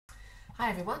Hi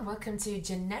everyone, welcome to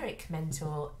Generic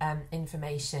Mentor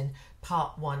Information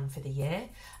Part 1 for the year.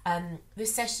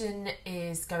 This session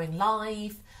is going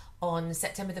live on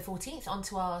September the 14th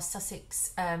onto our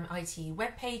Sussex IT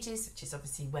web pages, which is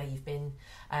obviously where you've been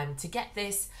to get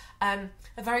this. A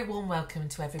very warm welcome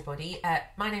to everybody.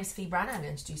 My name's Branagh. I'm going to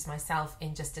introduce myself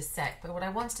in just a sec, but what I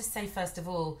wanted to say first of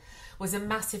all was a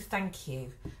massive thank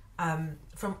you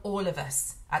from all of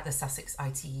us at the Sussex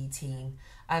ITE team.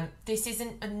 This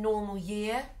isn't a normal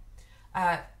year.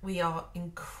 We are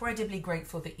incredibly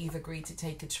grateful that you've agreed to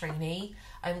take a trainee,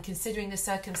 and considering the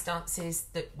circumstances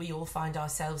that we all find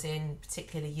ourselves in,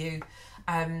 particularly you,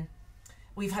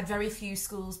 we've had very few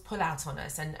schools pull out on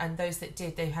us, and those that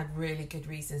did, they had really good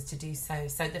reasons to do so.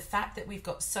 So the fact that we've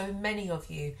got so many of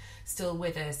you still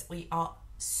with us, we are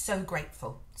so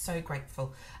grateful, so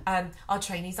grateful. Our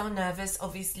trainees are nervous,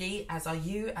 obviously, as are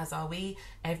you, as are we.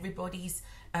 Everybody's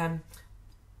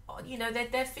you know,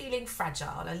 they're feeling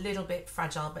fragile, a little bit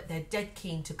fragile, but they're dead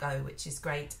keen to go, which is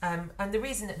great. And the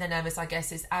reason that they're nervous, I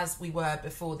guess, is as we were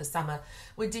before the summer,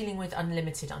 we're dealing with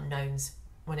unlimited unknowns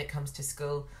when it comes to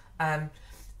school.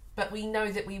 But we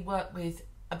know that we work with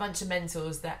a bunch of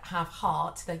mentors that have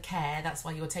heart, they care. That's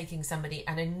why you're taking somebody,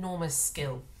 an enormous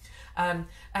skill.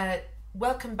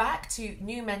 Welcome back to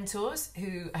new mentors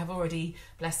who have already,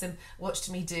 bless them, watched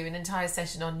me do an entire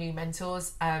session on new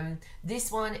mentors.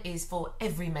 This one is for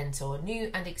every mentor,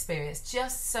 new and experienced,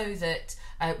 just so that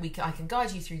I can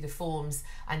guide you through the forms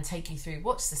and take you through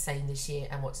what's the same this year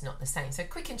and what's not the same. So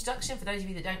quick introduction for those of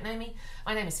you that don't know me.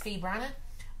 My name is Branagh.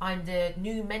 I'm the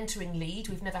new mentoring lead.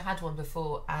 We've never had one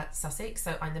before at Sussex,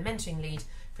 so I'm the mentoring lead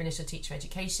for initial teacher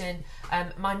education.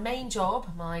 My main job,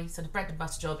 my sort of bread and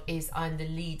butter job, is I'm the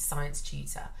lead science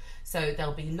tutor. So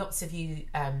there'll be lots of you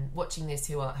watching this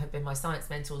who have been my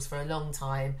science mentors for a long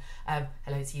time.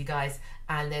 Hello to you guys.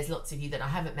 And there's lots of you that I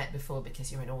haven't met before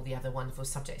because you're in all the other wonderful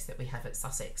subjects that we have at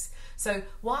Sussex. So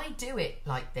why do it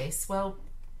like this? Well,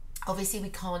 obviously we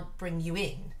can't bring you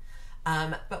in.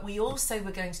 But we also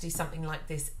were going to do something like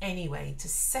this anyway to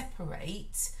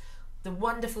separate the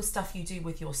wonderful stuff you do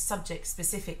with your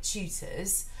subject-specific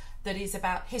tutors that is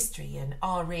about history and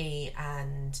RE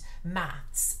and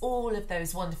maths, all of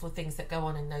those wonderful things that go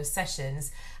on in those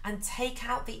sessions, and take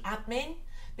out the admin,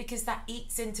 because that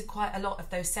eats into quite a lot of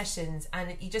those sessions,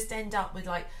 and you just end up with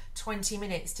like 20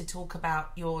 minutes to talk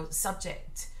about your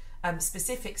subject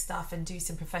specific stuff and do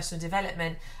some professional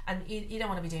development, and you don't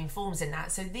want to be doing forms in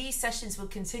that. So these sessions will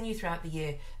continue throughout the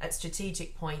year at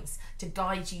strategic points to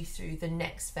guide you through the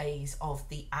next phase of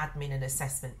the admin and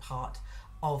assessment part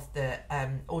of the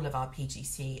all of our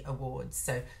PGCE awards,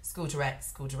 so school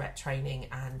direct training,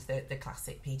 and the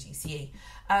classic PGCE.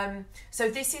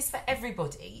 So this is for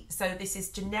everybody. So this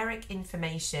is generic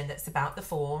information that's about the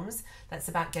forms, that's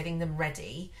about getting them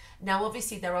ready. Now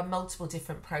obviously there are multiple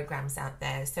different programs out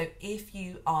there, so if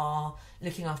you are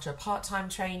looking after a part-time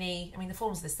trainee, I mean the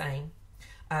forms are the same,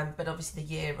 but obviously the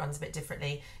year runs a bit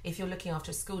differently. If you're looking after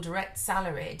a school direct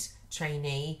salaried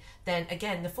trainee, then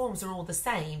again the forms are all the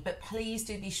same, but please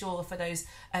do be sure for those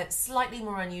slightly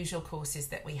more unusual courses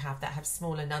that we have that have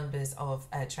smaller numbers of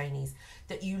trainees,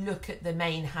 that you look at the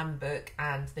main handbook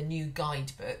and the new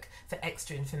guidebook for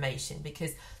extra information,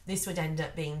 because this would end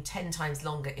up being 10 times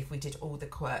longer if we did all the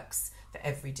quirks for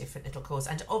every different little course.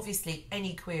 And obviously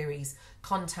any queries,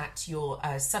 contact your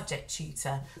subject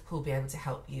tutor who will be able to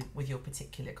help you with your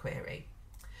particular query.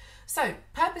 So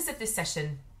purpose of this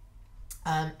session,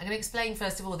 I'm going to explain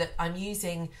first of all that I'm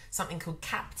using something called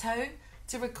Capto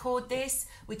to record this,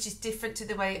 which is different to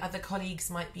the way other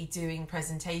colleagues might be doing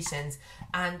presentations.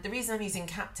 And the reason I'm using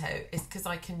Capto is because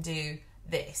I can do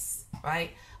this,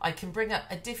 right? I can bring up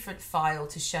a different file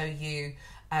to show you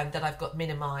that I've got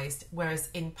minimized, whereas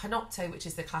in Panopto, which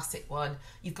is the classic one,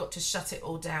 you've got to shut it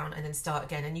all down and then start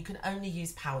again, and you can only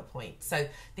use PowerPoint. So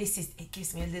it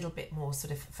gives me a little bit more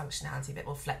sort of functionality, a bit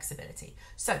more flexibility.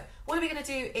 So what are we going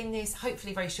to do in this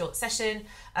hopefully very short session?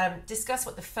 Discuss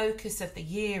what the focus of the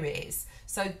year is.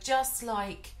 So just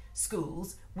like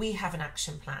schools, we have an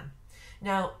action plan.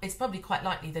 Now, it's probably quite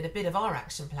likely that a bit of our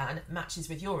action plan matches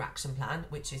with your action plan,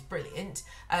 which is brilliant,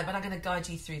 but I'm going to guide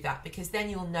you through that, because then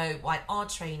you'll know why our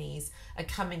trainees are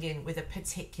coming in with a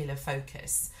particular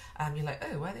focus. You're like,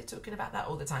 oh, why are they talking about that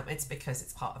all the time? It's because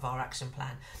it's part of our action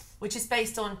plan, which is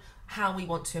based on how we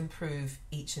want to improve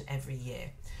each and every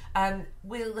year.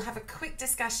 We'll have a quick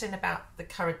discussion about the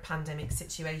current pandemic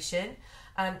situation,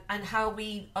 and how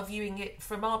we are viewing it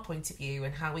from our point of view,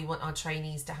 and how we want our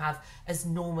trainees to have as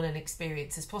normal an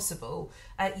experience as possible.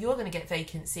 You're going to get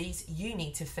vacancies, you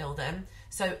need to fill them,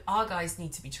 so our guys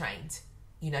need to be trained.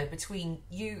 You know, between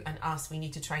you and us, we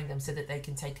need to train them so that they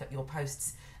can take up your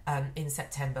posts in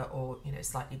September or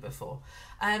slightly before.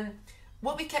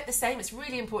 What we've kept the same, it's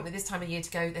really important at this time of year to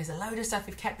go, there's a load of stuff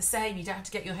we've kept the same. You don't have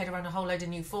to get your head around a whole load of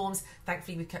new forms.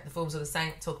 Thankfully, we've kept the forms all the same.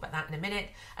 I'll talk about that in a minute.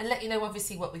 And let you know,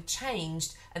 obviously, what we've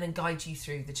changed and then guide you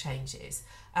through the changes.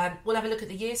 We'll have a look at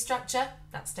the year structure.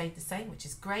 That stayed the same, which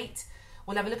is great.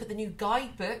 We'll have a look at the new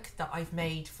guidebook that I've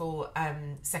made for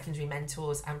secondary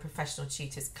mentors and professional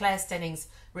tutors. Claire Stenning's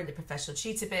written the professional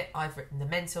tutor bit. I've written the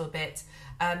mentor bit.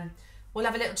 We'll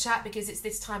have a little chat because it's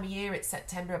this time of year, it's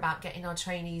September, about getting our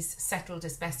trainees settled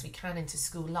as best we can into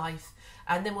school life.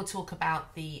 And then we'll talk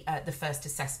about the first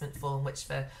assessment form, which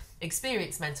for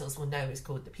experienced mentors will know is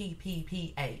called the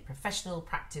PPPA, Professional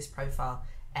Practice Profile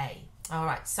A. All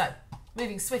right, so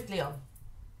moving swiftly on.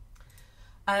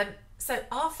 So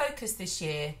our focus this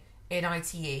year in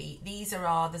ITE, there's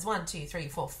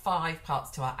 5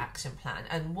 parts to our action plan,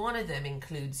 and one of them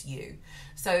includes you.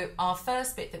 So our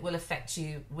first bit that will affect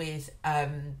you with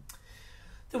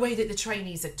the way that the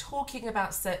trainees are talking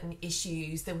about certain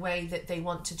issues, the way that they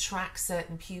want to track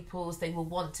certain pupils, they will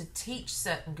want to teach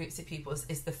certain groups of pupils,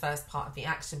 is the first part of the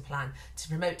action plan to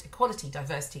promote equality,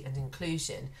 diversity and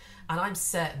inclusion. And I'm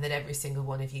certain that every single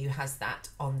one of you has that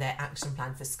on their action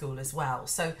plan for school as well.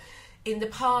 So in the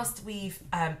past, we've,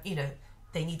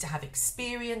 they need to have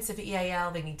experience of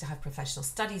EAL, they need to have professional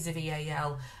studies of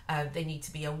EAL, they need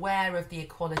to be aware of the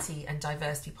equality and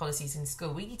diversity policies in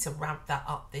school. We need to ramp that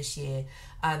up this year.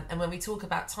 And when we talk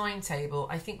about timetable,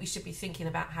 I think we should be thinking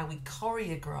about how we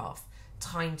choreograph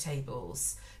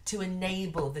timetables to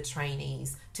enable the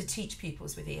trainees to teach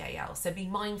pupils with EAL. So be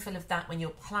mindful of that when you're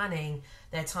planning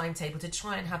their timetable, to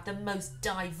try and have the most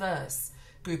diverse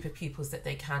group of pupils that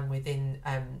they can within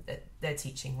their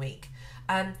teaching week.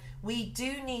 We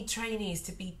do need trainees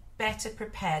to be better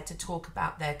prepared to talk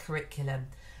about their curriculum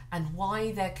and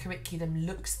why their curriculum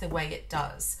looks the way it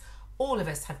does. All of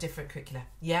us have different curricula,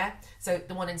 yeah? So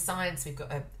the one in science, we've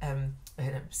got an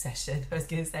obsession, I was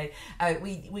going to say.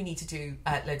 We need to do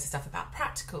loads of stuff about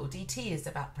practical. DT is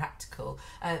about practical.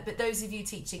 But those of you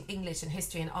teaching English and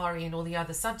history and RE and all the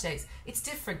other subjects, it's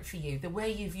different for you. The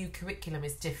way you view curriculum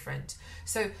is different.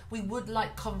 So we would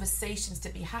like conversations to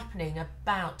be happening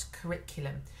about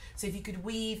curriculum. So if you could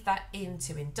weave that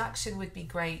into induction would be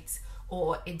great,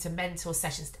 or into mentor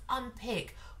sessions to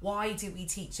unpick, why do we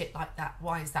teach it like that?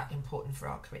 Why is that important for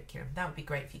our curriculum? That would be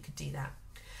great if you could do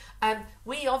that.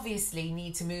 We obviously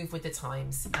need to move with the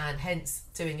times, and hence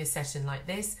doing a session like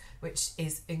this, which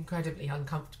is incredibly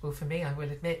uncomfortable for me, I will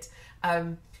admit.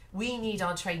 We need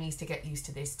our trainees to get used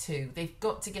to this too. They've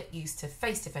got to get used to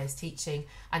face-to-face teaching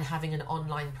and having an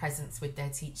online presence with their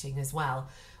teaching as well.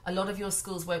 A lot of your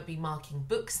schools won't be marking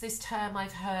books this term,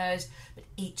 I've heard, but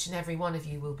each and every one of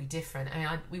you will be different. I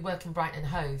mean, we work in Brighton and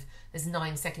Hove. There's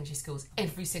 9 secondary schools.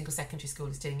 Every single secondary school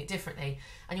is doing it differently.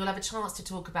 And you'll have a chance to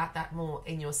talk about that more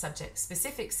in your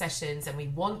subject-specific sessions, and we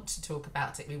want to talk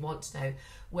about it. We want to know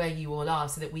where you all are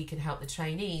so that we can help the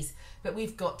trainees. But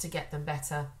we've got to get them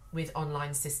better with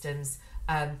online systems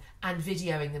and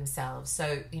videoing themselves.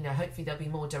 So, hopefully there'll be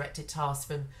more directed tasks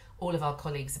from all of our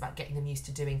colleagues about getting them used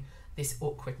to doing this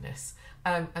awkwardness,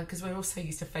 and because we're also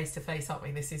used to face-to-face, aren't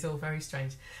we? This is all very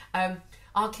strange.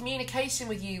 Our communication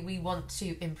with you, we want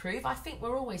to improve. I think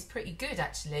we're always pretty good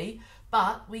actually,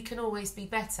 but we can always be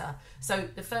better. So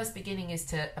the first beginning is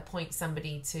to appoint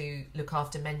somebody to look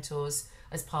after mentors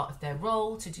as part of their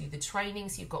role, to do the training.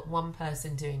 So you've got one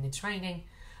person doing the training,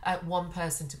 one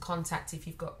person to contact if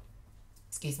you've got,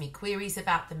 queries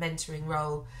about the mentoring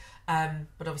role.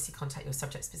 But obviously contact your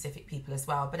subject-specific people as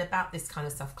well. But about this kind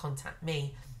of stuff, contact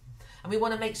me. And we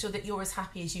want to make sure that you're as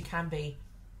happy as you can be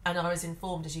and are as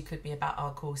informed as you could be about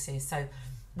our courses. So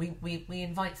we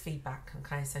invite feedback,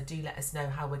 okay? So do let us know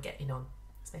how we're getting on,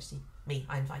 especially me,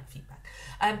 I invite feedback.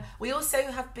 We also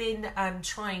have been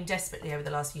trying desperately over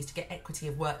the last few years to get equity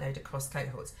of workload across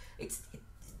cohorts.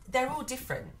 They're all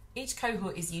different. Each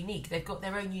cohort is unique. They've got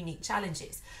their own unique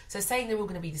challenges. So saying they're all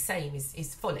going to be the same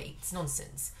is folly. It's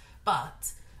nonsense.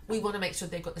 But we want to make sure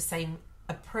they've got the same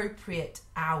appropriate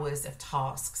hours of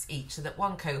tasks each, so that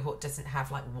one cohort doesn't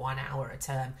have like 1 hour a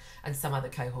term and some other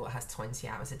cohort has 20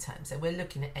 hours a term. So we're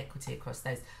looking at equity across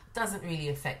those. Doesn't really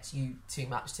affect you too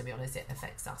much, to be honest. It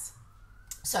affects us.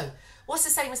 So what's the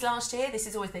same as last year? This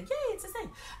is always the, yay, it's the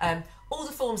same. All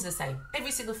the forms are the same.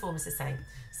 Every single form is the same.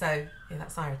 So yeah,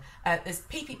 that's Siren. There's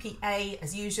PPPA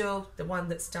as usual, the one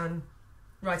that's done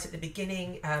right at the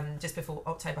beginning, just before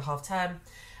October half term.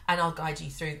 And I'll guide you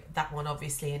through that one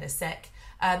obviously in a sec.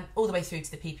 all the way through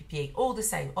to the PPPE, all the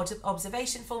same.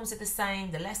 Observation forms are the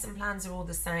same, the lesson plans are all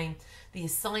the same, the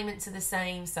assignments are the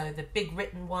same, so the big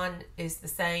written one is the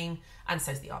same, and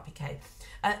so is the RPK.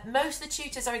 Most of the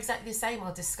tutors are exactly the same.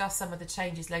 I'll discuss some of the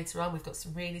changes later on. We've got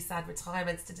some really sad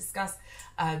retirements to discuss,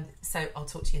 so I'll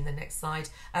talk to you in the next slide.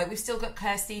 We've still got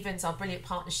Claire Stevens, our brilliant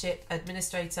partnership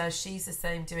administrator. She's the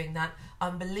same, doing that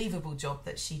unbelievable job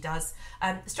that she does.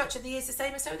 The structure of the year is the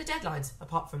same, and so are the deadlines,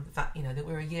 apart from the fact, you know, that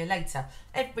we're a year later.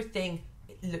 Everything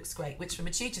looks great, which from a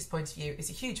tutor's point of view is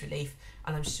a huge relief,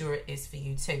 and I'm sure it is for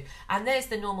you too. And there's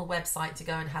the normal website to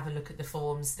go and have a look at the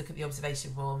forms, look at the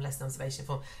observation form, lesson observation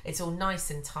form. It's all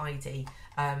nice and tidy,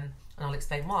 and I'll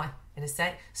explain why in a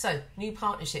sec. So, new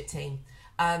partnership team.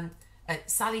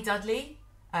 Sally Dudley,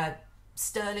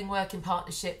 sterling work in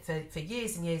partnership for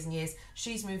years and years and years.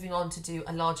 She's moving on to do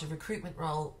a larger recruitment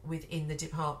role within the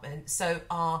department. So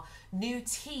our new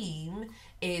team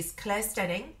is Claire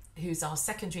Stenning, who's our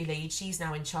secondary lead. She's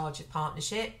now in charge of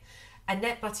partnership.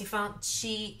 Annette Buttifant,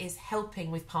 she is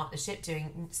helping with partnership,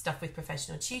 doing stuff with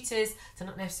professional tutors, so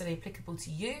not necessarily applicable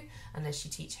to you unless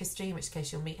you teach history, in which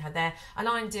case you'll meet her there. And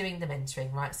I'm doing the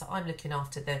mentoring, right? So I'm looking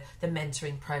after the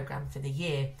mentoring programme for the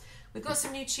year. We've got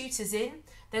some new tutors in.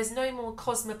 There's no more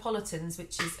Cosmopolitans,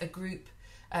 which is a group,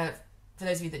 for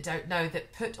those of you that don't know,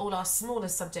 that put all our smaller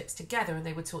subjects together and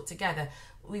they were taught together.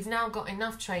 We've now got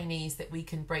enough trainees that we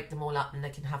can break them all up and they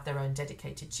can have their own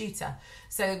dedicated tutor.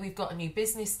 So we've got a new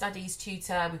business studies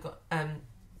tutor. We've got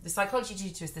the psychology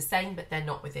tutor is the same, but they're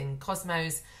not within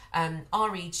Cosmos.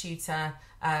 RE tutor,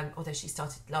 although she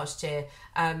started last year,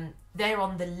 they're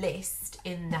on the list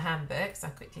in the handbook. So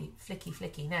I quickly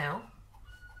flicky now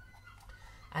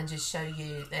and just show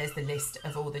you, there's the list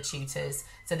of all the tutors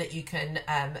so that you can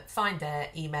find their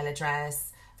email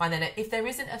address, find their, if there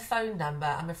isn't a phone number,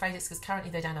 I'm afraid it's because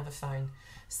currently they don't have a phone.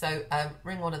 So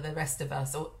ring one of the rest of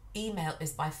us, or email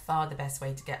is by far the best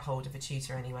way to get hold of a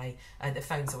tutor anyway. The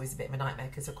phone's always a bit of a nightmare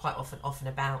because we're quite often off and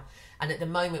about. And at the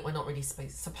moment, we're not really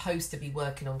supposed to be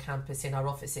working on campus in our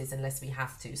offices unless we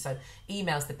have to. So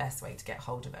email's the best way to get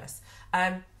hold of us.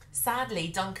 Sadly,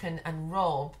 Duncan and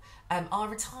Rob are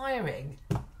retiring.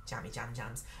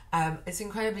 Jams. It's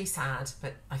incredibly sad,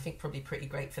 but I think probably pretty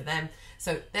great for them.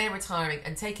 So they're retiring,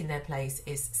 and taking their place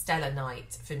is Stella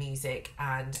Knight for music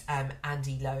and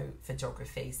Andy Lowe for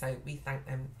geography. So we thank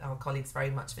them, our colleagues,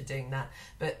 very much for doing that.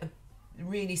 But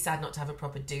really sad not to have a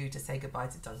proper do to say goodbye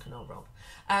to Duncan or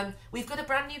Rob. We've got a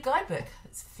brand new guidebook.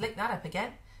 Let's flick that up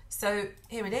again. So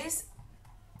here it is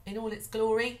in all its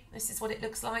glory. This is what it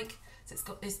looks like. So it's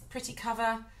got this pretty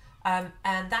cover.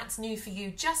 And that's new for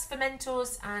you, just for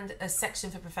mentors, and a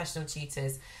section for professional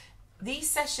tutors. These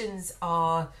sessions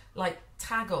are like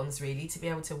tag-ons really to be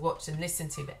able to watch and listen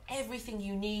to, but everything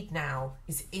you need now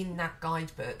is in that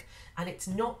guidebook, and it's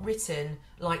not written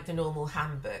like the normal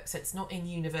handbook, so it's not in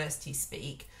university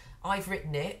speak. I've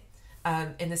written it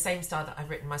in the same style that I've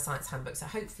written my science handbook, so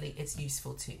hopefully it's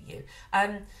useful to you.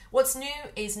 What's new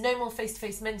is no more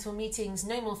face-to-face mentor meetings,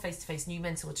 no more face-to-face new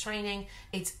mentor training.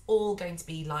 It's all going to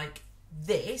be like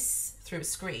this through a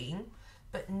screen,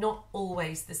 but not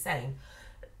always the same.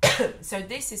 So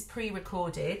this is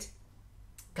pre-recorded,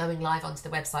 going live onto the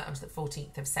website onto the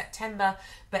 14th of September,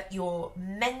 but your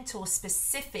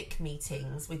mentor-specific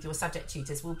meetings with your subject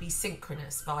tutors will be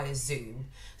synchronous via Zoom.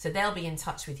 So they'll be in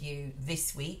touch with you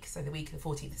this week, so the week of the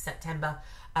 14th of September,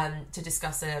 to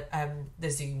discuss the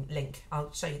Zoom link.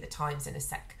 I'll show you the times in a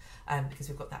sec, because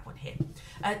we've got that one here.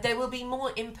 There will be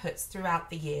more inputs throughout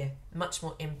the year, much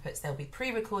more inputs. They'll be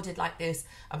pre-recorded like this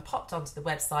and popped onto the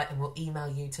website, and we'll email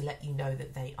you to let you know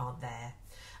that they are there.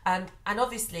 And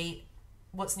obviously,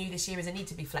 what's new this year is a need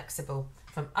to be flexible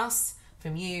from us,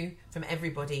 from you, from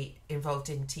everybody involved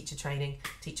in teacher training,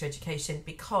 teacher education,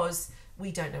 because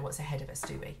we don't know what's ahead of us,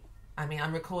 do we? I mean,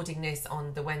 I'm recording this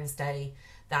on the Wednesday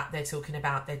that they're talking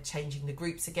about, they're changing the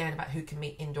groups again about who can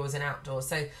meet indoors and outdoors.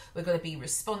 So we've got to be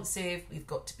responsive, we've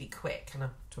got to be quick. And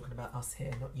I'm talking about us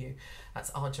here, not you. That's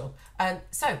our job.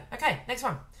 Okay, next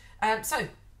one. So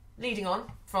leading on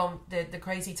from the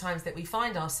crazy times that we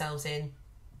find ourselves in,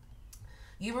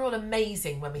 you were all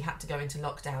amazing when we had to go into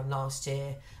lockdown last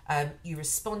year. You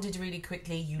responded really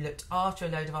quickly. You looked after a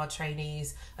load of our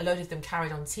trainees. A load of them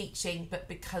carried on teaching, but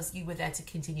because you were there to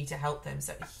continue to help them.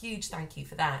 So a huge thank you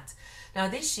for that. Now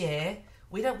this year,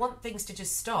 we don't want things to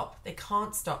just stop. They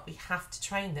can't stop. We have to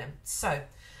train them. So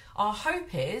our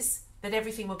hope is that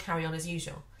everything will carry on as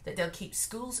usual, that they'll keep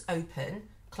schools open,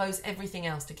 close everything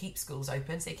else to keep schools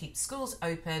open. So they keep schools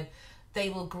open, They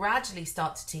will gradually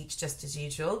start to teach just as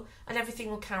usual, and everything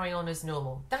will carry on as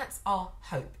normal. That's our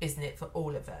hope, isn't it, for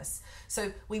all of us?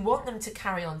 So we want them to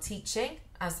carry on teaching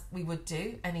as we would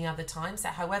do any other time. So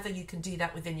however you can do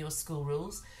that within your school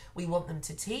rules, we want them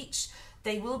to teach.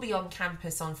 They will be on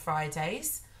campus on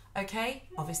Fridays. Okay,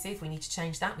 obviously if we need to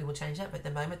change that, we will change that, but at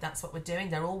the moment that's what we're doing.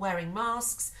 They're all wearing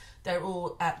masks, they're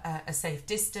all at a safe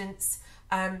distance.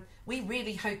 We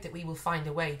really hope that we will find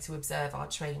a way to observe our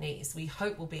trainees. We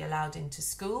hope we'll be allowed into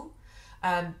school,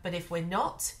 but if we're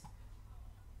not,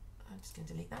 I'm just going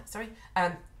to delete that, sorry.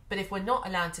 But if we're not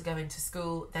allowed to go into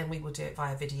school, then we will do it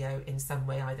via video in some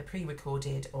way, either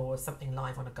pre-recorded or something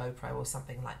live on a GoPro or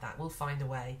something like that. We'll find a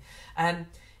way.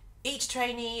 Each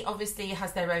trainee obviously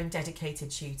has their own dedicated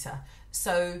tutor,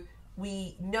 so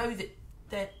we know that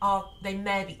they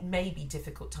may be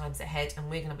difficult times ahead, and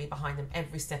we're going to be behind them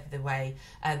every step of the way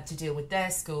to deal with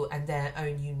their school and their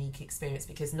own unique experience,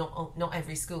 because not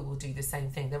every school will do the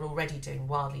same thing. They're already doing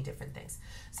wildly different things,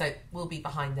 so we'll be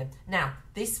behind them. Now,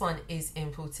 this one is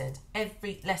important.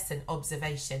 Every lesson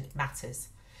observation matters.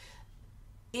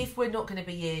 If we're not going to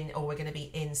be in, or we're going to be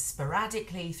in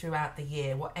sporadically throughout the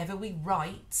year, whatever we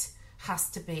write has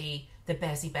to be the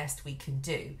very best we can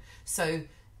do. So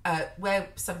where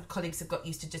some colleagues have got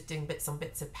used to just doing bits on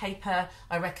bits of paper,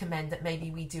 I recommend that maybe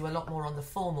we do a lot more on the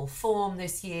formal form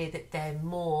this year, that they're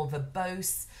more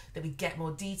verbose, that we get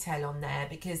more detail on there,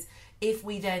 because if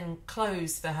we then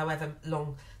close for however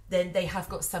long, then they have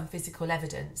got some physical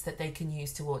evidence that they can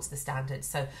use towards the standards.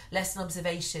 So lesson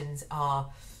observations are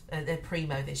they're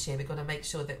primo this year. We've got to make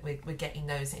sure that we're getting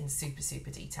those in super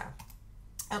detail.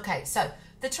 Okay, so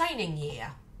the training year.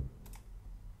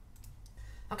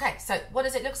 Okay, so what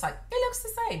does it look like? It looks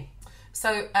the same.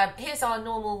 So here's our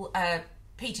normal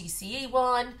PGCE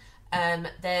one.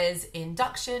 There's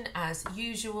induction as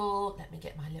usual. Let me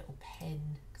get my little pen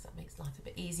because that makes life a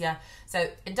bit easier. So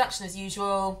induction as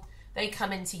usual. They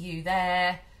come into you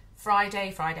there.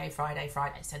 Friday.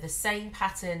 So the same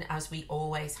pattern as we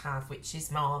always have, which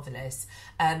is marvellous.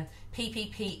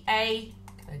 PPPA,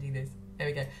 can I do this? There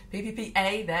we go.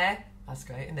 PPPA there. That's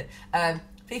great, isn't it?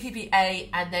 PPPA,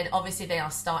 and then obviously they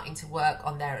are starting to work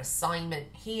on their assignment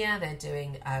here. They're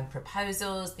doing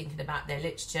proposals, thinking about their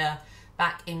literature,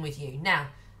 back in with you. Now,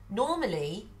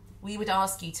 normally we would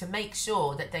ask you to make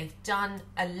sure that they've done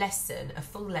a lesson, a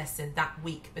full lesson that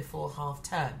week before half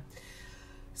term,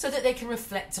 so that they can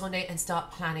reflect on it and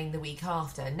start planning the week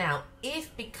after. Now,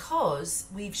 if because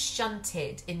we've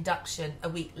shunted induction a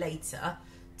week later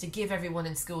to give everyone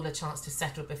in school a chance to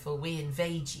settle before we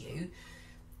invade you,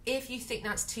 if you think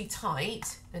that's too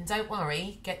tight, then don't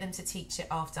worry, get them to teach it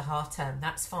after half term.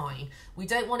 That's fine. We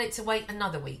don't want it to wait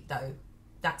another week though.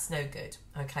 That's no good.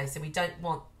 Okay, so we don't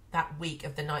want that week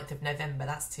of the 9th of November.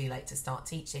 That's too late to start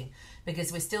teaching,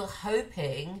 because we're still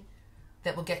hoping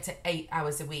that we'll get to 8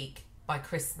 hours a week by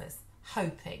Christmas,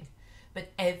 hoping.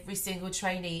 But every single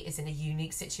trainee is in a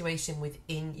unique situation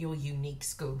within your unique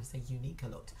school. So unique a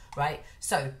lot, right?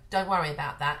 So don't worry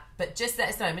about that, but just let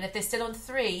us know. I mean, if they're still on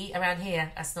 3 around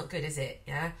here, that's not good, is it?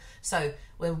 Yeah. So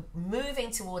we're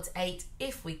moving towards 8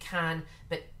 if we can,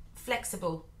 but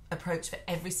flexible approach for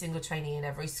every single trainee in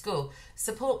every school.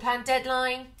 Support plan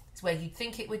deadline is where you'd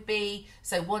think it would be.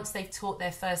 So once they've taught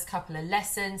their first couple of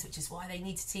lessons, which is why they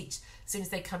need to teach as soon as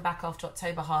they come back after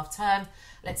October half term,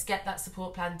 let's get that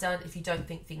support plan done if you don't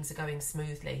think things are going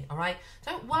smoothly, all right?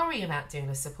 Don't worry about doing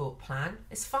a support plan.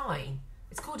 It's fine.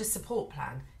 It's called a support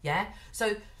plan, yeah?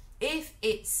 So if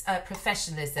it's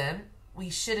professionalism, we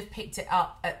should have picked it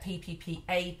up at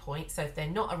PPPA point. So if they're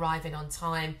not arriving on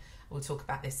time, we'll talk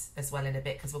about this as well in a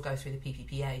bit, because we'll go through the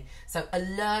PPPA. So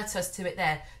alert us to it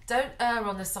there. Don't err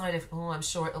on the side of, oh, I'm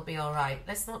sure it'll be all right.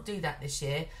 Let's not do that this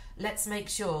year. Let's make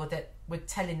sure that we're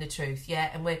telling the truth, yeah?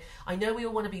 And I know we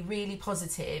all want to be really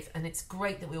positive, and it's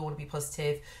great that we all want to be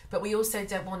positive, but we also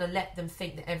don't want to let them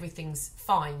think that everything's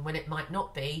fine when it might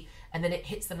not be, and then it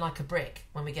hits them like a brick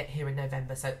when we get here in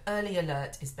November. So early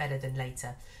alert is better than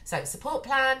later. So support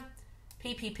plan,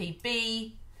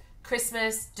 PPPB,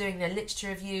 Christmas, doing their literature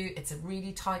review. It's a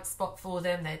really tight spot for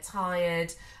them. They're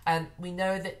tired. We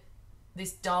know that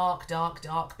this dark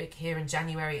bit here in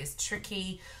January is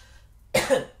tricky.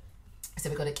 So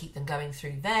we've got to keep them going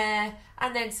through there,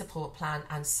 and then support plan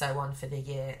and so on for the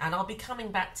year. And I'll be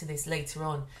coming back to this later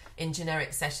on in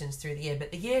generic sessions through the year,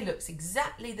 but the year looks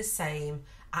exactly the same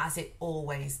as it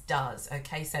always does.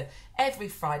 Okay, so every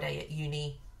Friday at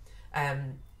uni,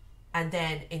 and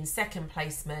then in second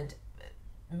placement,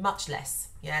 much less,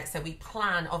 yeah? So we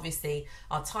plan, obviously,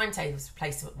 our timetables for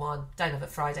placement 1 don't have a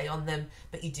Friday on them,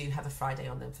 but you do have a Friday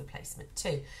on them for placement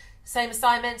 2. Same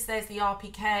assignments, there's the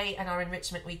RPK and our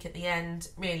enrichment week at the end.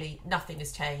 Really, nothing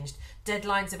has changed.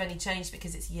 Deadlines have only changed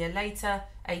because it's a year later.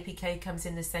 APK comes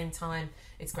in the same time.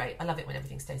 It's great. I love it when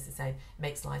everything stays the same. It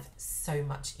makes life so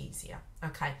much easier.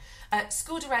 Okay.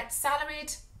 School direct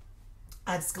salaried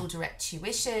and school direct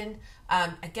tuition.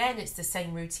 Again, it's the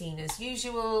same routine as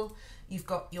usual. You've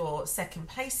got your second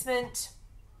placement.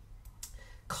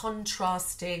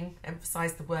 Contrasting,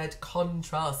 emphasize the word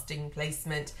contrasting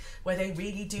placement, where they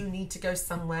really do need to go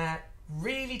somewhere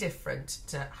really different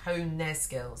to hone their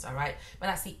skills, all right? But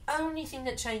that's the only thing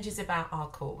that changes about our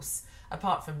course,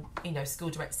 apart from, you know, school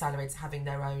direct salarieds having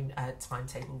their own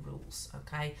timetable rules,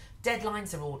 okay?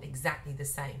 Deadlines are all exactly the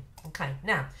same. Okay,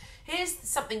 now, here's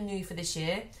something new for this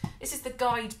year. This is the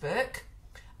guidebook,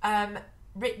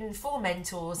 written for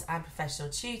mentors and professional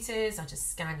tutors. I'll just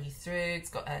scan you through. It's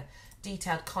got a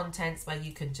detailed contents where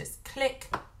you can just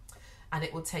click and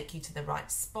it will take you to the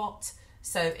right spot.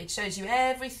 So it shows you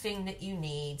everything that you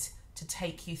need to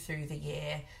take you through the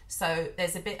year. So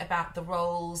there's a bit about the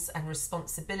roles and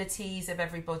responsibilities of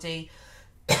everybody,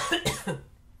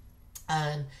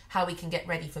 how we can get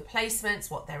ready for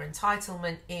placements, what their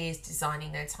entitlement is,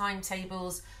 designing their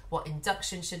timetables, what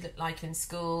induction should look like in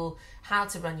school, how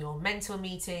to run your mentor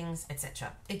meetings,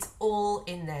 etc. It's all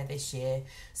in there this year.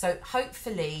 So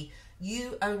hopefully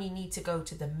you only need to go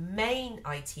to the main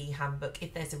IT handbook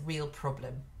if there's a real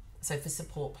problem. So for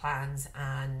support plans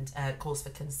and cause for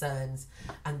concerns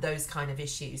and those kind of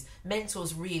issues.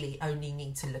 Mentors really only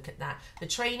need to look at that. The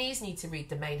trainees need to read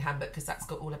the main handbook because that's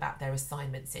got all about their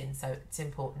assignments in, so it's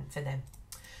important for them.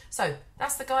 So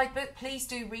that's the guidebook. Please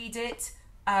do read it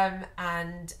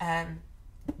and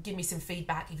give me some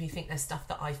feedback if you think there's stuff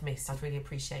that I've missed. I'd really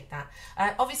appreciate that.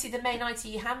 Obviously the main IT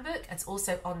handbook, it's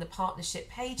also on the partnership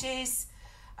pages.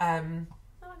 Oh, I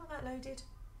got that loaded.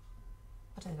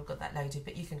 I don't know if I've got that loaded,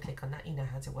 but you can click on that, you know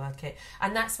how to work it.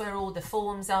 And that's where all the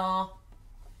forms are.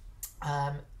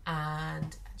 And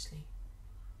actually,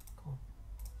 cool.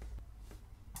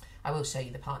 I will show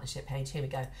you the partnership page. Here we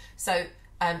go. So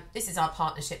this is our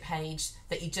partnership page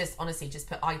that you just honestly just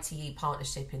put ITE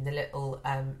partnership in the little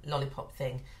lollipop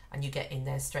thing and you get in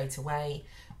there straight away.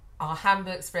 Our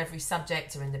handbooks for every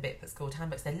subject are in the bit that's called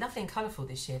handbooks. They're lovely and colourful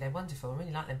this year. They're wonderful. I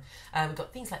really like them. We've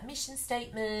got things like mission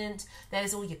statement.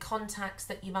 There's all your contacts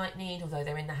that you might need, although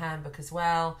they're in the handbook as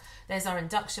well. There's our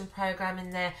induction programme in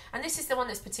there. And this is the one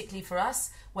that's particularly for us,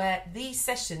 where these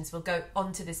sessions will go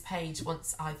onto this page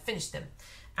once I've finished them.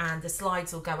 And the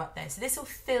slides will go up there. So this will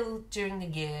fill during the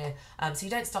year, so you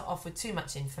don't start off with too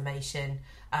much information.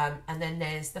 And then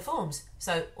there's the forms.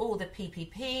 So all the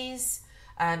PPPs,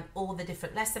 all the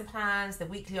different lesson plans, the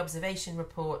weekly observation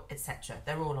report, etc.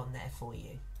 They're all on there for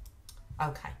you.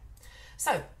 Okay,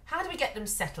 so how do we get them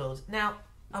settled? Now,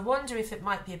 I wonder if it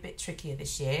might be a bit trickier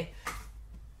this year.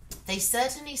 They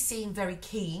certainly seem very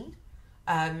keen.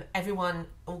 Everyone,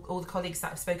 all the colleagues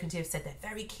that I've spoken to have said they're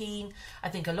very keen. I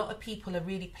think a lot of people are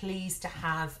really pleased to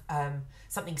have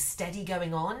something steady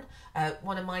going on.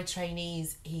 One of my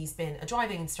trainees, he's been a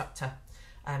driving instructor.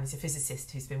 He's a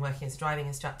physicist who's been working as a driving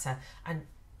instructor, and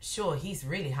sure, he's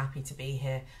really happy to be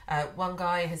here. One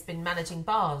guy has been managing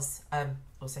bars,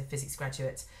 also physics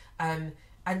graduate, and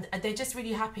they're just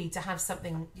really happy to have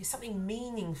something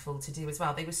meaningful to do as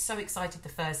well. They were so excited the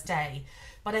first day,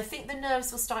 but I think the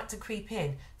nerves will start to creep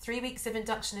in. 3 weeks of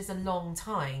induction is a long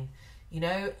time. You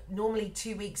know, normally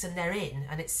 2 weeks and they're in,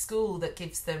 and it's school that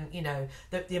gives them, you know,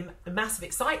 the massive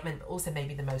excitement, but also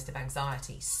maybe the most of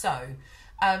anxiety. So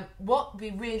what would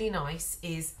be really nice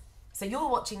is, so you're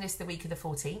watching this the week of the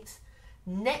 14th.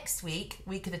 Next week,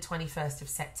 week of the 21st of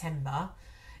September,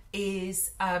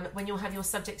 is when you'll have your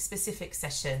subject-specific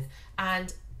session.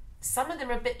 And some of them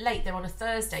are a bit late. They're on a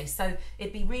Thursday. So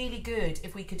it'd be really good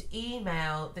if we could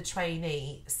email the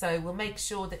trainee. So we'll make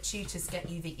sure that tutors get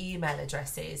you the email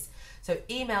addresses. So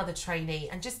email the trainee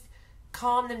and just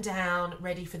calm them down,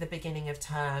 ready for the beginning of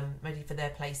term, ready for their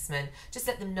placement. Just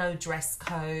let them know dress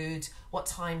code, what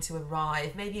time to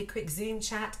arrive, maybe a quick Zoom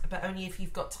chat, but only if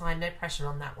you've got time, no pressure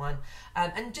on that one.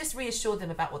 And just reassure them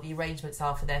about what the arrangements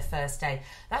are for their first day.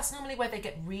 That's normally where they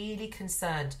get really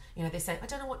concerned. You know, they say, I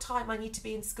don't know what time I need to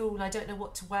be in school, I don't know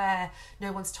what to wear,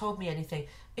 no one's told me anything.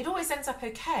 It always ends up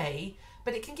okay,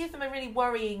 but it can give them a really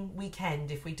worrying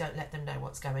weekend if we don't let them know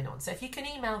what's going on. So if you can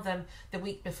email them the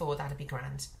week before, that'd be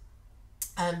grand.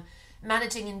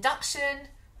 Managing induction.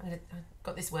 I've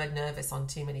got this word nervous on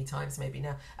too many times maybe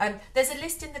now. There's a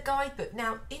list in the guidebook.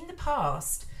 Now, in the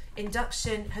past,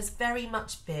 induction has very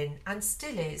much been, and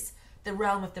still is, the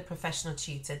realm of the professional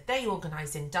tutor. They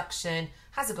organise induction,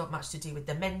 hasn't got much to do with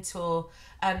the mentor.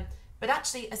 But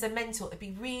actually, as a mentor, it'd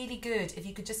be really good if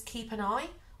you could just keep an eye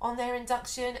on their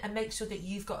induction, and make sure that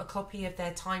you've got a copy of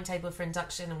their timetable for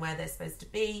induction and where they're supposed to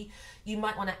be. You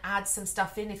might want to add some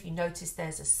stuff in if you notice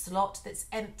there's a slot that's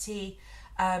empty,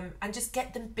 and just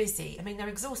get them busy. I mean, they're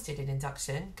exhausted in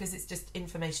induction because it's just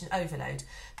information overload.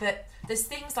 But there's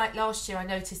things like last year I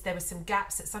noticed there were some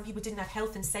gaps that some people didn't have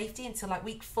health and safety until like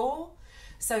week 4.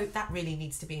 So that really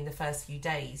needs to be in the first few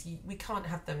days. We can't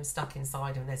have them stuck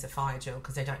inside when there's a fire drill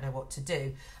because they don't know what to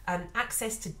do.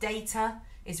 Access to data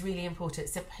is really important.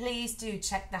 So please do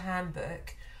check the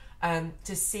handbook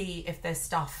to see if there's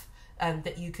stuff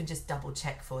that you can just double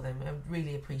check for them. I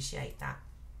really appreciate that.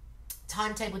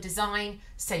 Timetable design,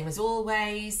 same as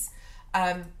always.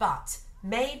 But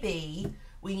maybe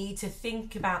we need to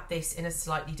think about this in a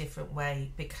slightly different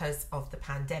way because of the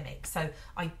pandemic. So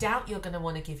I doubt you're going to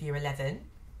want to give year 11.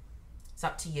 It's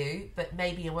up to you, but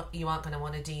maybe you aren't going to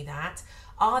want to do that.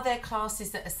 Are there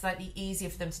classes that are slightly easier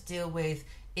for them to deal with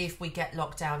if we get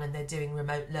locked down and they're doing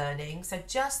remote learning? So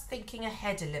just thinking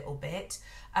ahead a little bit.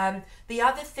 The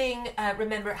other thing,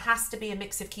 remember, it has to be a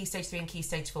mix of Key Stage 3 and Key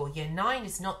Stage 4. Year 9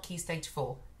 is not Key Stage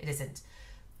 4. It isn't. It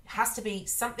has to be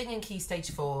something in Key Stage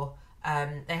 4.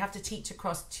 They have to teach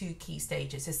across 2 key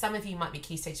stages. So some of you might be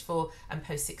Key Stage 4 and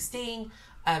Post 16.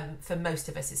 For most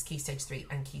of us, it's Key Stage 3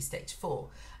 and Key Stage 4.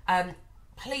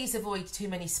 Please avoid too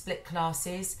many split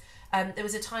classes. There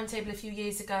was a timetable a few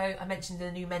years ago, I mentioned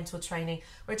the new mentor training,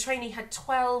 where a trainee had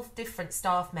 12 different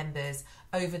staff members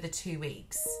over the 2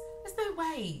 weeks. There's no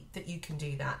way that you can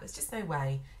do that. There's just no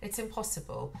way. It's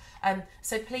impossible.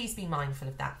 So please be mindful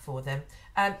of that for them.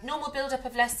 Normal build-up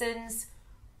of lessons,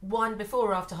 1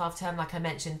 before or after half term, like I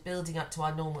mentioned, building up to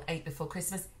our normal 8 before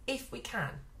Christmas, if we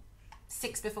can.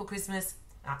 6 before Christmas,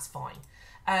 that's fine.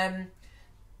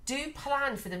 Do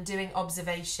plan for them doing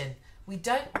observation. We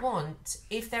don't want,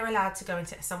 if they're allowed to go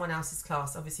into someone else's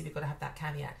class, obviously we've got to have that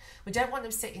caveat. We don't want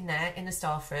them sitting there in the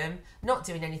staff room, not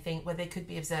doing anything, where they could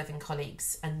be observing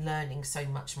colleagues and learning so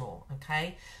much more,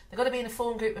 okay? They've got to be in a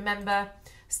form group, remember.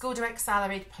 School Direct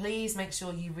Salaried, please make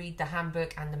sure you read the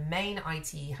handbook and the main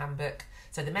ITE handbook.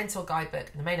 So the Mentor Guidebook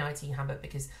and the main ITE handbook,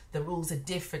 because the rules are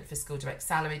different for School Direct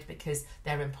Salaried because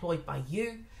they're employed by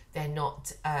you. They're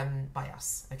not by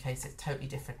us, okay? So it's totally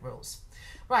different rules.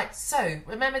 Right, so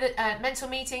remember that mentor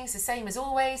meetings, the same as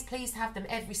always. Please have them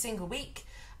every single week.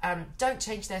 Don't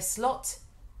change their slot.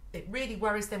 It really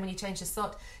worries them when you change the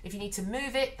slot. If you need to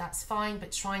move it, that's fine,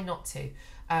 but try not to.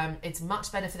 It's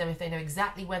much better for them if they know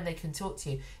exactly when they can talk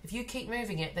to you. If you keep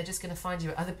moving it, they're just going to find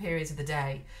you at other periods of the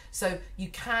day. So you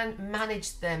can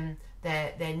manage them,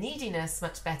 their neediness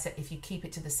much better if you keep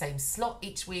it to the same slot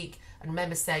each week. And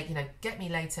remember, say, you know, get me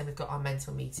later. We've got our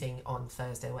mentor meeting on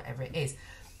Thursday, whatever it is.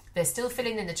 They're still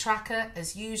filling in the tracker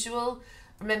as usual.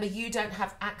 Remember, you don't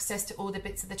have access to all the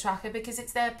bits of the tracker because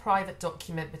it's their private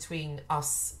document between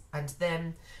us and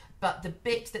them. But the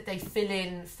bit that they fill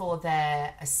in for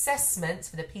their assessments,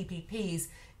 for the PPPs,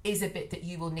 is a bit that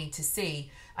you will need to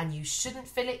see. And you shouldn't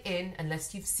fill it in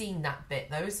unless you've seen that bit.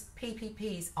 Those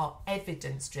PPPs are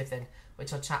evidence-driven,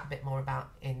 which I'll chat a bit more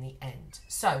about in the end.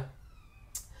 So,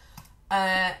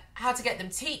 how to get them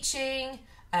teaching.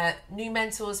 New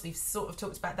mentors, we've sort of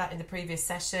talked about that in the previous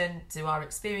session, to our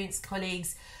experienced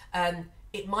colleagues.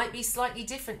 It might be slightly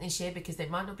different this year because they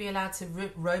might not be allowed to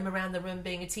roam around the room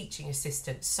being a teaching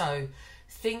assistant. So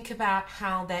think about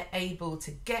how they're able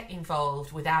to get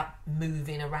involved without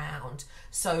moving around.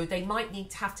 So they might need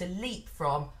to have to leap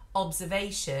from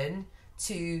observation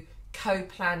to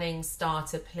co-planning,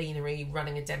 starter, plenary,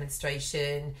 running a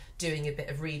demonstration, doing a bit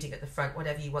of reading at the front,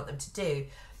 whatever you want them to do.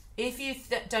 If you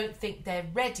don't think they're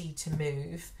ready to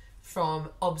move from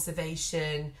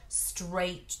observation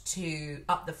straight to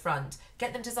up the front,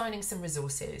 get them designing some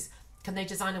resources. Can they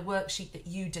design a worksheet that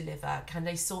you deliver? Can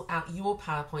they sort out your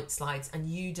PowerPoint slides and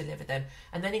you deliver them?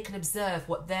 And then it can observe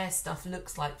what their stuff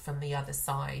looks like from the other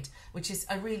side, which is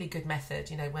a really good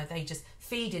method, you know, where they just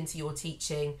feed into your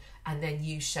teaching and then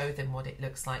you show them what it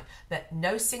looks like. But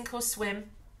no sink or swim.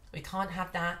 We can't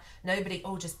have that. Nobody,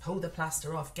 oh, just pull the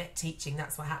plaster off, get teaching,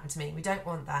 that's what happened to me. We don't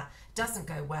want that. It doesn't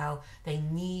go well. They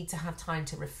need to have time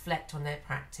to reflect on their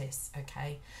practice,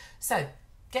 okay? So,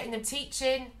 getting them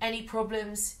teaching, any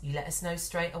problems, you let us know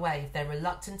straight away. If they're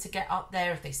reluctant to get up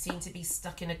there, if they seem to be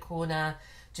stuck in a corner,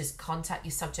 just contact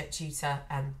your subject tutor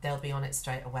and they'll be on it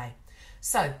straight away.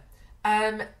 So,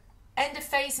 end of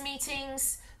phase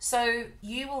meetings. So,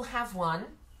 you will have one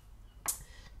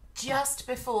just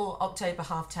before October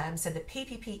half term. So the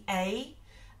PPPA,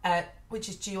 which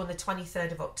is due on the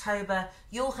 23rd of October,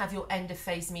 you'll have your end of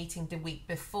phase meeting the week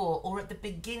before or at the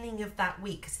beginning of that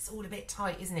week, because it's all a bit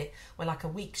tight, isn't it? We're like a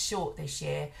week short this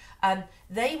year.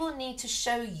 They will need to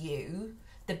show you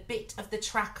the bit of the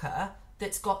tracker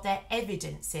that's got their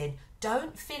evidence in.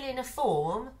 Don't fill in a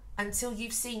form until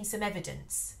you've seen some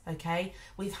evidence, okay?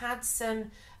 We've had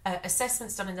some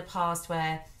assessments done in the past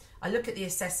where I look at the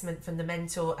assessment from the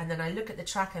mentor and then I look at the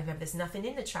tracker and go, there's nothing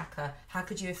in the tracker. How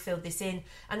could you have filled this in?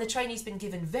 And the trainee's been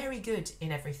given very good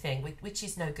in everything, which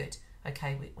is no good,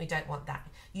 okay? We don't want that.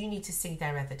 You need to see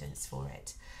their evidence for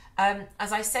it.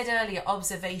 As I said earlier,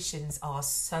 observations are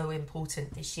so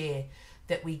important this year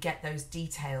that we get those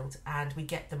detailed and we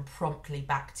get them promptly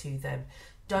back to them.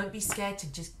 Don't be scared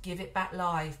to just give it back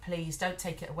live, please. Don't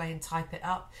take it away and type it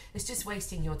up. It's just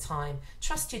wasting your time.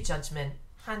 Trust your judgment.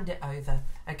 Hand it over,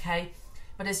 okay?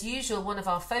 But as usual, one of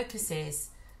our focuses,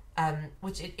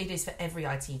 which it is for every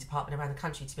IT department around the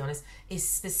country, to be honest, is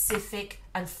specific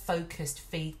and focused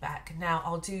feedback. Now,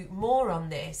 I'll do more on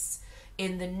this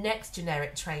in the next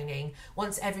generic training.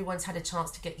 Once everyone's had a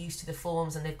chance to get used to the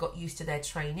forms and they've got used to their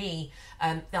trainee,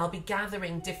 they'll be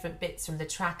gathering different bits from the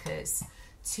trackers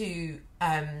to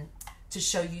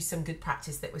show you some good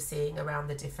practice that we're seeing around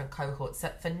the different cohorts. So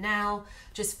for now,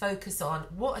 just focus on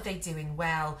what are they doing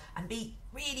well and be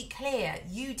really clear.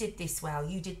 You did this well,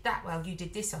 you did that well, you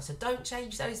did this well. So don't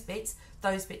change those bits.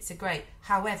 Those bits are great.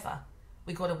 However,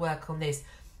 we've got to work on this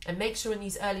and make sure in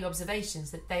these early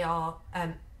observations that they are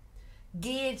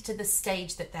geared to the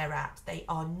stage that they're at. They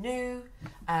are new,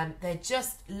 they're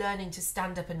just learning to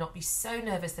stand up and not be so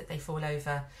nervous that they fall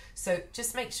over. So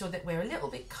just make sure that we're a little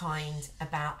bit kind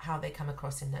about how they come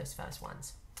across in those first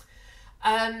ones.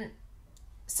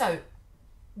 So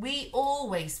we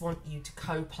always want you to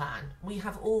co-plan. We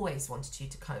have always wanted you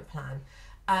to co-plan,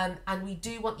 and we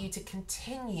do want you to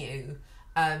continue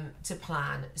to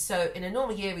plan. So in a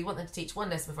normal year, we want them to teach one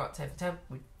lesson before October term.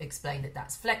 We explain that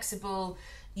that's flexible.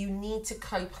 You need to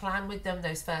co-plan with them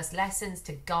those first lessons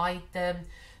to guide them.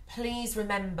 Please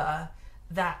remember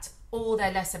that all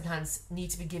their lesson plans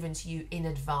need to be given to you in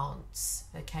advance,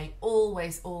 okay?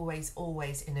 Always, always,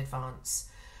 always in advance.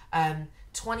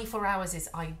 24 hours is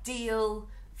ideal.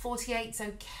 48's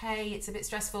okay, it's a bit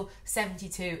stressful.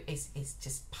 72 is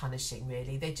just punishing,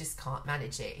 really. They just can't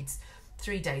manage it. It's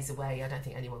 3 days away. I don't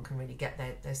think anyone can really get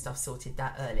their stuff sorted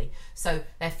that early. So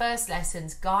their first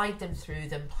lessons, guide them through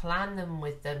them, plan them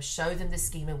with them, show them the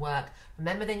scheme of work.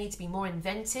 Remember, they need to be more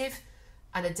inventive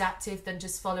and adaptive than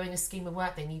just following a scheme of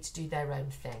work. They need to do their own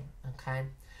thing, okay?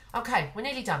 Okay, we're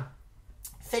nearly done.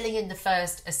 Filling in the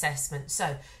first assessment.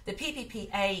 So the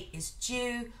PPPA is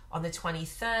due on the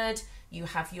 23rd. You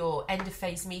have your end of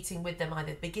phase meeting with them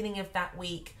either the beginning of that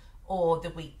week or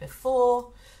the week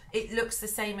before. It looks the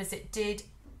same as it did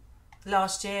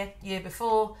last year, year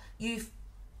before.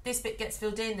 This bit gets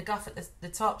filled in, the guff at the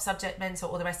top, subject, mentor,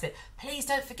 all the rest of it. Please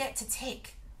don't forget to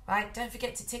tick, right? Don't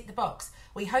forget to tick the box.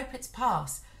 We hope it's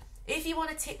pass. If you want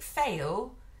to tick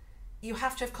fail, you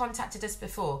have to have contacted us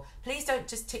before. Please don't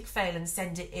just tick fail and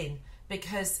send it in,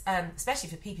 because especially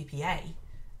for PPPA,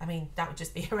 I mean, that would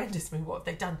just be horrendous. I mean, what have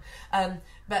they done?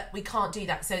 But we can't do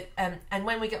that. So, and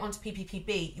when we get onto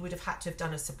PPPB, you would have had to have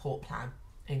done a support plan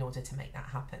in order to make that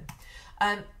happen.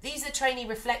 These are trainee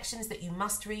reflections that you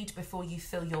must read before you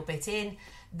fill your bit in.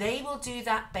 They will do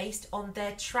that based on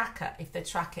their tracker. If the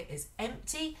tracker is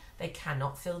empty, they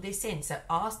cannot fill this in. So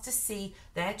ask to see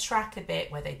their tracker bit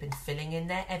where they've been filling in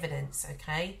their evidence,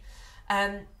 okay?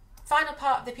 Final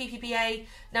part of the PPBA.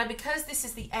 Now, because this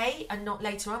is the A and not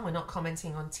later on, we're not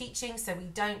commenting on teaching, so we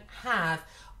don't have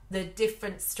the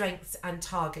different strengths and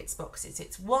targets boxes.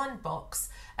 It's one box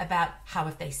about how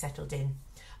have they settled in.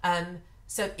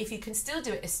 So if you can still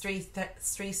do it as three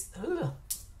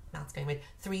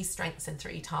strengths and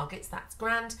 3 targets, that's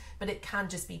grand, but it can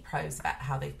just be pros about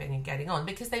how they've been getting on,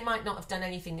 because they might not have done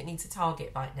anything that needs a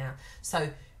target right now. So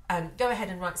go ahead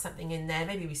and write something in there.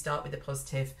 Maybe we start with the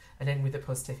positive and then with the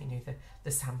positive, you know,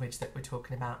 the sandwich that we're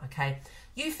talking about, okay?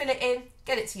 You fill it in,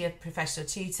 get it to your professional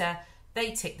tutor,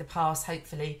 they tick the pass,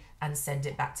 hopefully, and send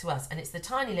it back to us. And it's the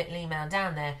tiny little email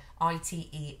down there,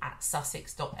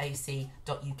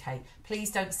 ite@sussex.ac.uk.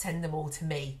 Please don't send them all to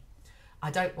me. I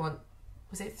don't want,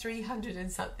 was it 300 and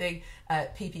something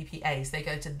PPPAs? They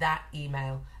go to that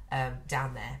email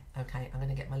down there. Okay, I'm going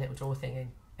to get my little draw thing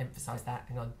and emphasise that.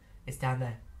 Hang on, it's down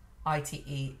there.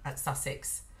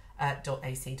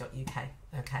 ite@sussex.ac.uk.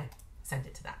 Okay, send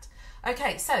it to that.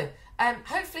 Okay, so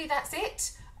hopefully that's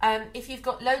it. If you've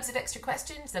got loads of extra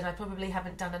questions, then I probably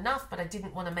haven't done enough, but I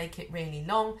didn't want to make it really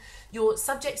long. Your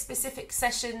subject-specific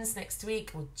sessions next week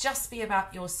will just be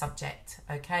about your subject,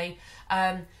 okay?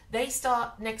 They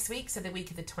start next week, so the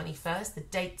week of the 21st. The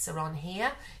dates are on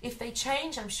here. If they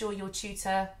change, I'm sure your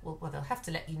tutor, well, they'll have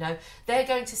to let you know. They're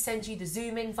going to send you the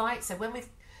Zoom invite. So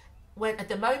at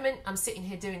the moment, I'm sitting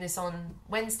here doing this on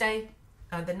Wednesday,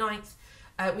 the 9th.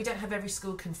 We don't have every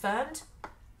school confirmed.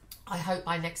 I hope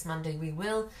by next Monday we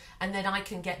will, and then I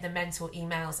can get the mentor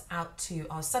emails out to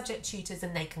our subject tutors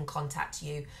and they can contact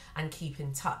you and keep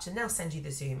in touch, and they'll send you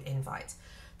the Zoom invite.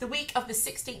 The week of the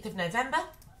 16th of November,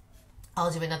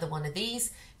 I'll do another one of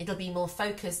these. It'll be more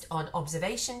focused on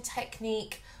observation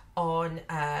technique, on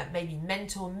maybe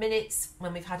mentor minutes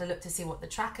when we've had a look to see what the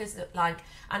trackers look like,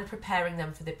 and preparing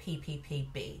them for the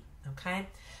PPPB. Okay,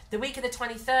 the week of the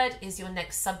 23rd is your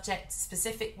next subject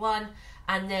specific one,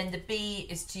 and then the B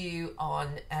is due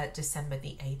on December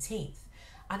the 18th.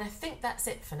 And I think that's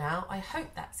it for now. I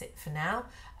hope that's it for now.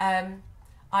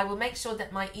 I will make sure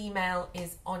that my email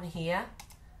is on here,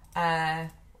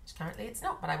 which currently it's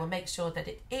not, but I will make sure that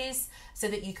it is, so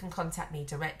that you can contact me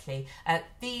directly.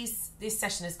 This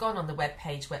session has gone on the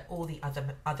webpage where all the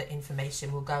other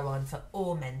information will go on for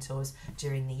all mentors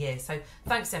during the year. So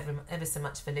thanks ever so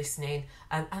much for listening,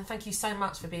 and thank you so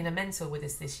much for being a mentor with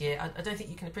us this year. I don't think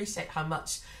you can appreciate how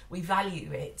much we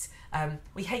value it.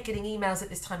 We hate getting emails at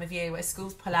this time of year where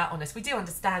schools pull out on us. We do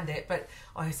understand it, but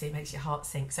honestly it makes your heart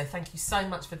sink. So thank you so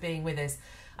much for being with us,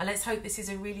 and let's hope this is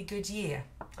a really good year.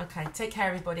 Okay, take care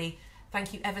everybody.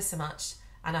 Thank you ever so much,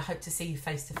 and I hope to see you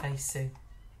face to face soon.